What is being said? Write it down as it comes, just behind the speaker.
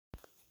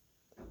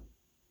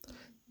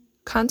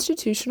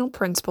Constitutional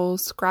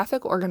Principles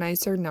Graphic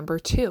Organizer number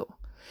 2.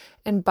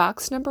 In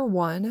box number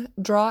 1,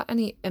 draw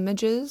any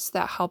images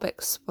that help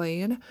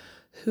explain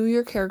who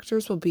your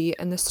characters will be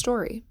in the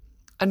story.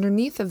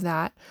 Underneath of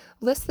that,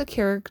 list the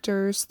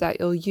characters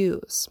that you'll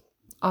use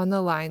on the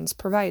lines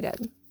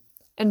provided.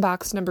 In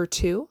box number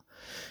 2,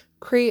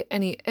 create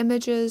any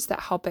images that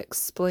help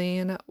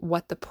explain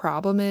what the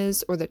problem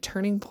is or the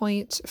turning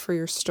point for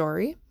your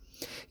story.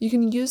 You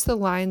can use the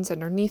lines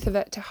underneath of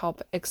it to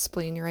help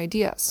explain your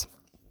ideas.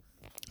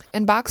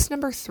 In box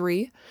number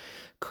 3,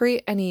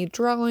 create any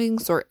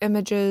drawings or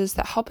images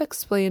that help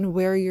explain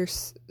where your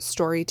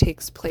story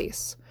takes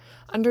place.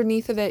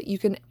 Underneath of it, you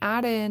can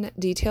add in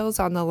details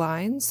on the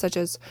lines, such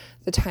as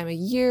the time of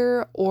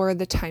year or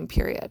the time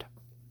period.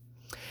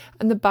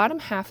 On the bottom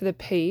half of the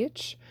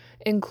page,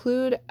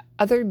 include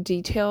other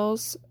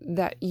details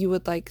that you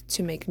would like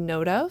to make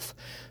note of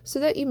so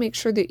that you make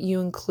sure that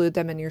you include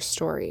them in your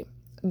story.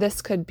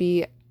 This could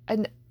be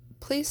a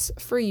place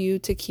for you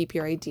to keep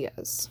your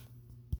ideas.